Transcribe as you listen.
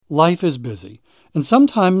life is busy, and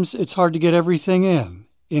sometimes it's hard to get everything in,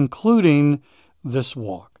 including this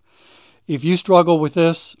walk. If you struggle with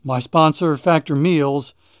this, my sponsor, Factor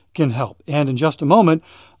Meals, can help. And in just a moment,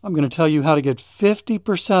 I'm going to tell you how to get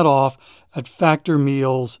 50% off at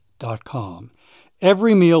factormeals.com.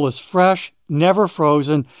 Every meal is fresh, never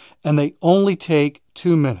frozen, and they only take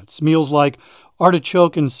 2 minutes. Meals like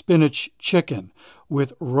artichoke and spinach chicken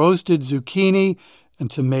with roasted zucchini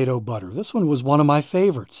and tomato butter. This one was one of my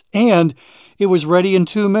favorites. And it was ready in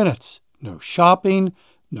 2 minutes. No shopping,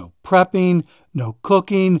 no prepping, no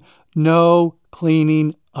cooking, no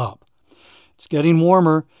cleaning up. It's getting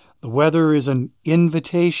warmer. The weather is an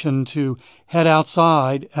invitation to head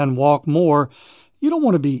outside and walk more. You don't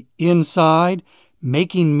want to be inside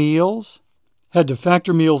making meals. Head to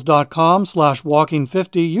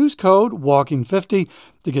factormeals.com/walking50. Use code walking50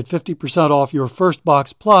 to get 50% off your first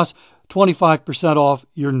box plus 25% off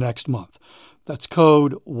your next month. That's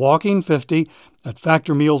code walking50 at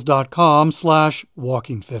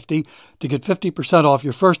factormeals.com/walking50 to get 50% off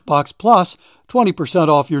your first box plus 20%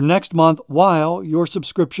 off your next month while your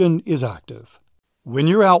subscription is active. When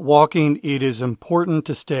you're out walking, it is important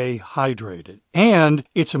to stay hydrated. And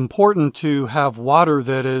it's important to have water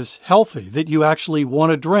that is healthy, that you actually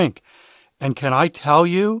want to drink. And can I tell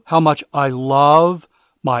you how much I love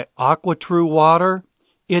my AquaTrue water?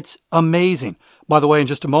 It's amazing. By the way, in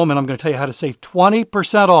just a moment, I'm going to tell you how to save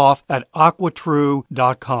 20% off at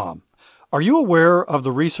aquatrue.com. Are you aware of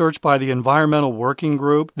the research by the Environmental Working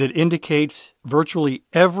Group that indicates virtually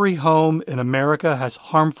every home in America has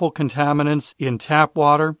harmful contaminants in tap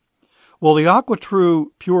water? Well, the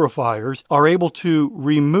AquaTrue purifiers are able to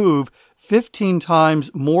remove 15 times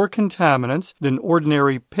more contaminants than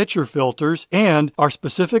ordinary pitcher filters and are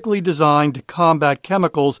specifically designed to combat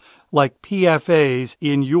chemicals like PFAS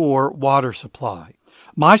in your water supply.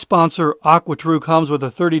 My sponsor, AquaTrue, comes with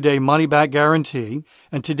a 30-day money-back guarantee,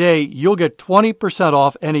 and today you'll get 20%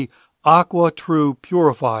 off any AquaTrue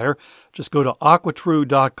purifier. Just go to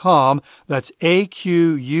aquatrue.com. That's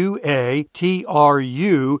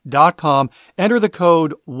AQUATRU.com. Enter the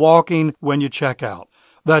code WALKING when you check out.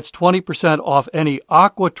 That's 20% off any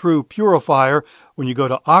AquaTrue purifier when you go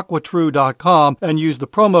to aquatrue.com and use the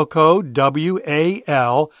promo code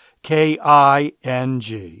WALKING.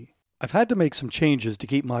 I've had to make some changes to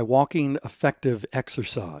keep my walking effective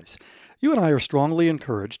exercise. You and I are strongly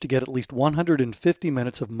encouraged to get at least 150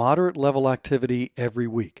 minutes of moderate level activity every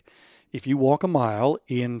week. If you walk a mile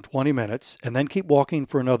in 20 minutes and then keep walking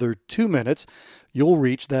for another 2 minutes, you'll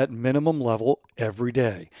reach that minimum level every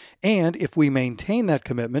day. And if we maintain that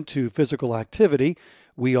commitment to physical activity,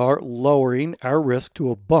 we are lowering our risk to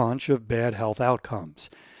a bunch of bad health outcomes.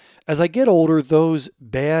 As I get older, those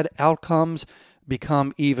bad outcomes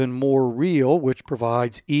become even more real, which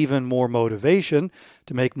provides even more motivation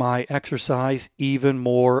to make my exercise even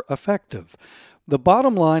more effective. The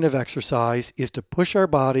bottom line of exercise is to push our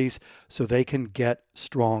bodies so they can get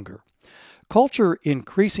stronger. Culture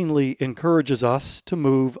increasingly encourages us to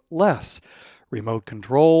move less. Remote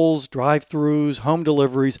controls, drive-thrus, home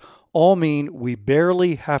deliveries all mean we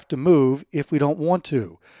barely have to move if we don't want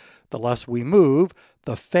to. The less we move,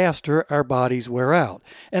 the faster our bodies wear out.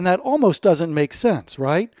 And that almost doesn't make sense,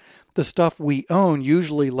 right? The stuff we own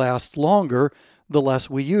usually lasts longer the less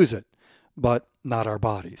we use it, but not our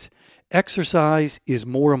bodies. Exercise is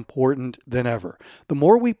more important than ever. The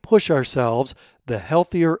more we push ourselves, the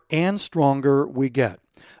healthier and stronger we get.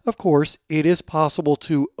 Of course, it is possible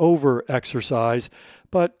to over-exercise,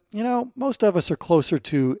 but, most of us are closer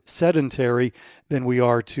to sedentary than we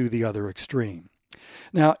are to the other extreme.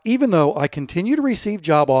 Now, even though I continue to receive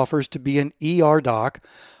job offers to be an ER doc,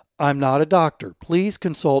 I'm not a doctor. Please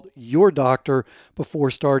consult your doctor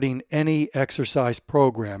before starting any exercise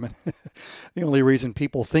program. The only reason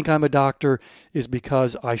people think I'm a doctor is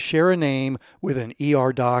because I share a name with an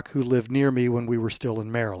ER doc who lived near me when we were still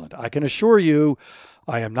in Maryland. I can assure you,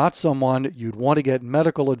 I am not someone you'd want to get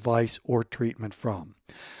medical advice or treatment from.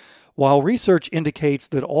 While research indicates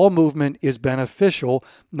that all movement is beneficial,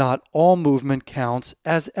 not all movement counts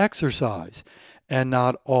as exercise, and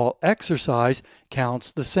not all exercise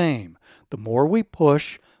counts the same. The more we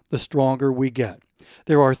push, the stronger we get.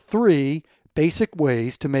 There are 3 basic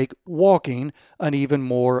ways to make walking an even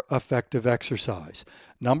more effective exercise.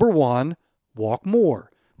 Number 1, walk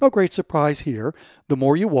more. No great surprise here. The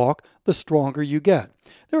more you walk, the stronger you get.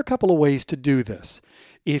 There are a couple of ways to do this.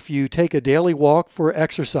 If you take a daily walk for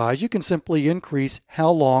exercise, you can simply increase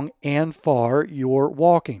how long and far you're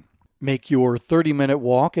walking. Make your 30-minute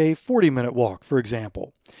walk a 40-minute walk, for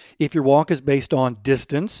example. If your walk is based on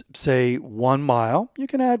distance, say 1 mile, you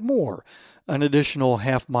can add more. An additional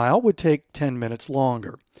half mile would take 10 minutes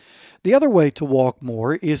longer. The other way to walk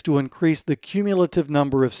more is to increase the cumulative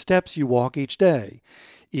number of steps you walk each day.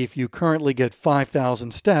 If you currently get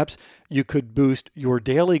 5,000 steps, you could boost your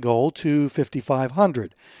daily goal to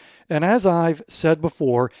 5,500. And as I've said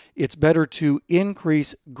before, it's better to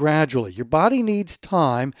increase gradually. Your body needs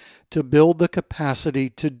time to build the capacity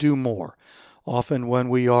to do more. Often when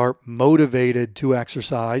we are motivated to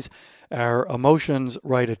exercise, our emotions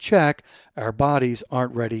write a check, our bodies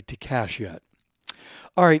aren't ready to cash yet.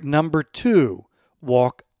 All right, number 2,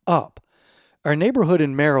 walk up. Our neighborhood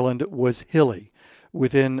in Maryland was hilly.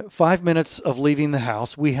 Within 5 minutes of leaving the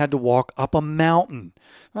house, we had to walk up a mountain.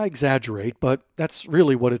 I exaggerate, but that's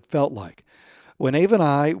really what it felt like. When Ava and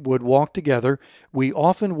I would walk together, we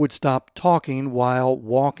often would stop talking while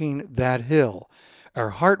walking that hill.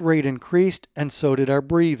 Our heart rate increased, and so did our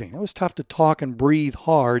breathing. It was tough to talk and breathe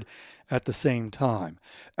hard at the same time.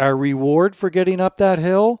 Our reward for getting up that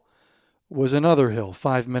hill was another hill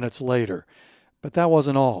 5 minutes later. But that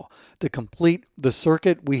wasn't all. To complete the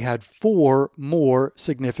circuit, we had 4 more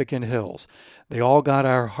significant hills. They all got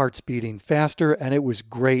our hearts beating faster, and it was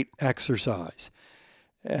great exercise.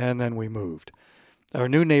 And then we moved. Our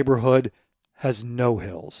new neighborhood has no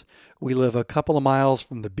hills. We live a couple of miles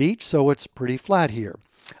from the beach, so it's pretty flat here.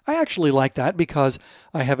 I actually like that because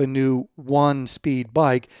I have a new 1-speed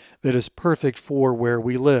bike that is perfect for where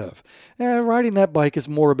we live. Riding that bike is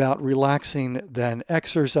more about relaxing than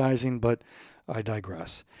exercising, but I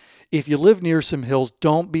digress. If you live near some hills,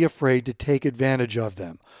 don't be afraid to take advantage of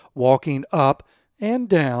them. Walking up and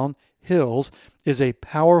down hills is a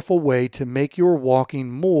powerful way to make your walking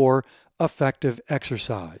more effective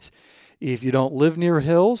exercise. If you don't live near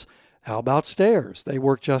hills, how about stairs? They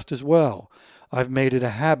work just as well. I've made it a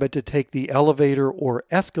habit to take the elevator or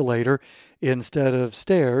escalator instead of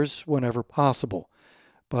stairs whenever possible.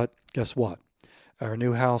 But guess what? Our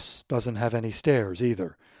new house doesn't have any stairs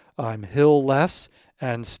either. I'm hill-less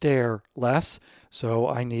and stair-less, so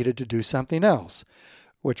I needed to do something else,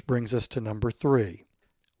 which brings us to number 3,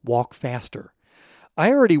 walk faster.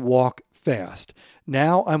 I already walk fast.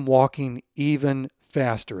 Now I'm walking even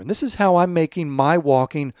faster, and this is how I'm making my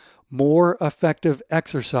walking more effective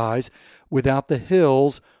exercise without the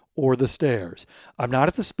hills or the stairs. I'm not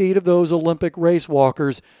at the speed of those Olympic race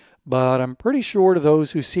walkers, but I'm pretty sure to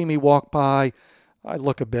those who see me walk by, I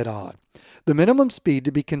look a bit odd. The minimum speed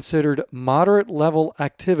to be considered moderate level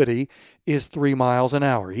activity is 3 miles an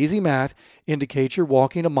hour. Easy math indicates you're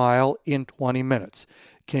walking a mile in 20 minutes.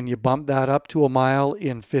 Can you bump that up to a mile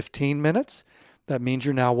in 15 minutes? That means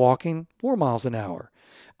you're now walking 4 miles an hour.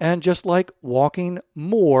 And just like walking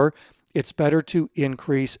more, it's better to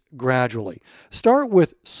increase gradually. Start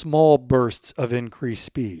with small bursts of increased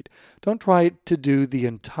speed. Don't try to do the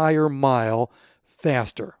entire mile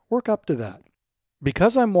faster. Work up to that.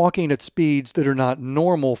 Because I'm walking at speeds that are not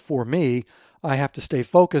normal for me, I have to stay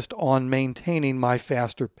focused on maintaining my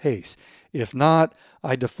faster pace. If not,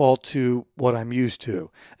 I default to what I'm used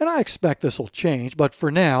to. And I expect this will change, but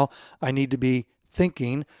for now, I need to be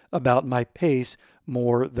thinking about my pace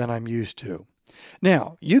more than I'm used to.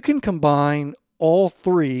 Now, you can combine all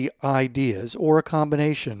 3 ideas or a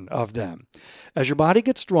combination of them. As your body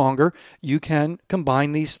gets stronger, you can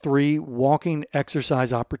combine these 3 walking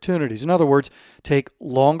exercise opportunities. In other words, take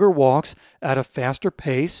longer walks at a faster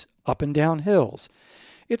pace up and down hills.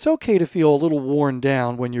 It's okay to feel a little worn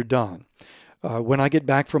down when you're done. When I get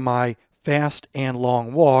back from my fast and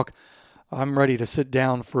long walk, I'm ready to sit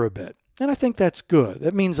down for a bit. And I think that's good.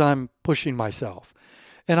 That means I'm pushing myself.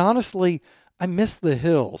 And honestly, I miss the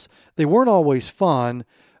hills. They weren't always fun,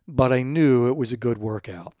 but I knew it was a good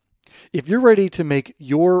workout. If you're ready to make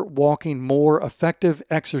your walking more effective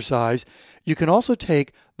exercise, you can also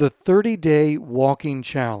take the 30-day walking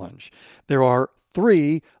challenge. There are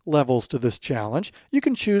 3 levels to this challenge. You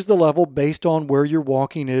can choose the level based on where your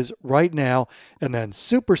walking is right now and then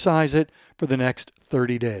supersize it for the next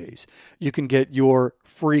 30 days. You can get your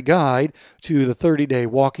free guide to the 30-day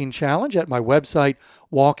walking challenge at my website,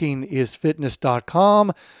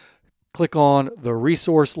 walkingisfitness.com. Click on the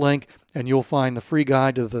resource link and you'll find the free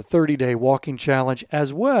guide to the 30-day walking challenge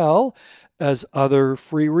as well as other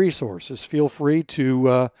free resources. Feel free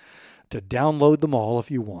to download them all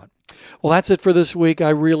if you want. Well, that's it for this week.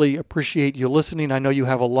 I really appreciate you listening. I know you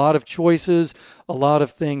have a lot of choices, a lot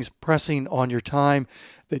of things pressing on your time.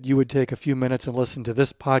 That you would take a few minutes and listen to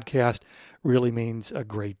this podcast really means a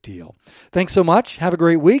great deal. Thanks so much. Have a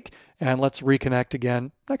great week, and let's reconnect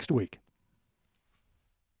again next week.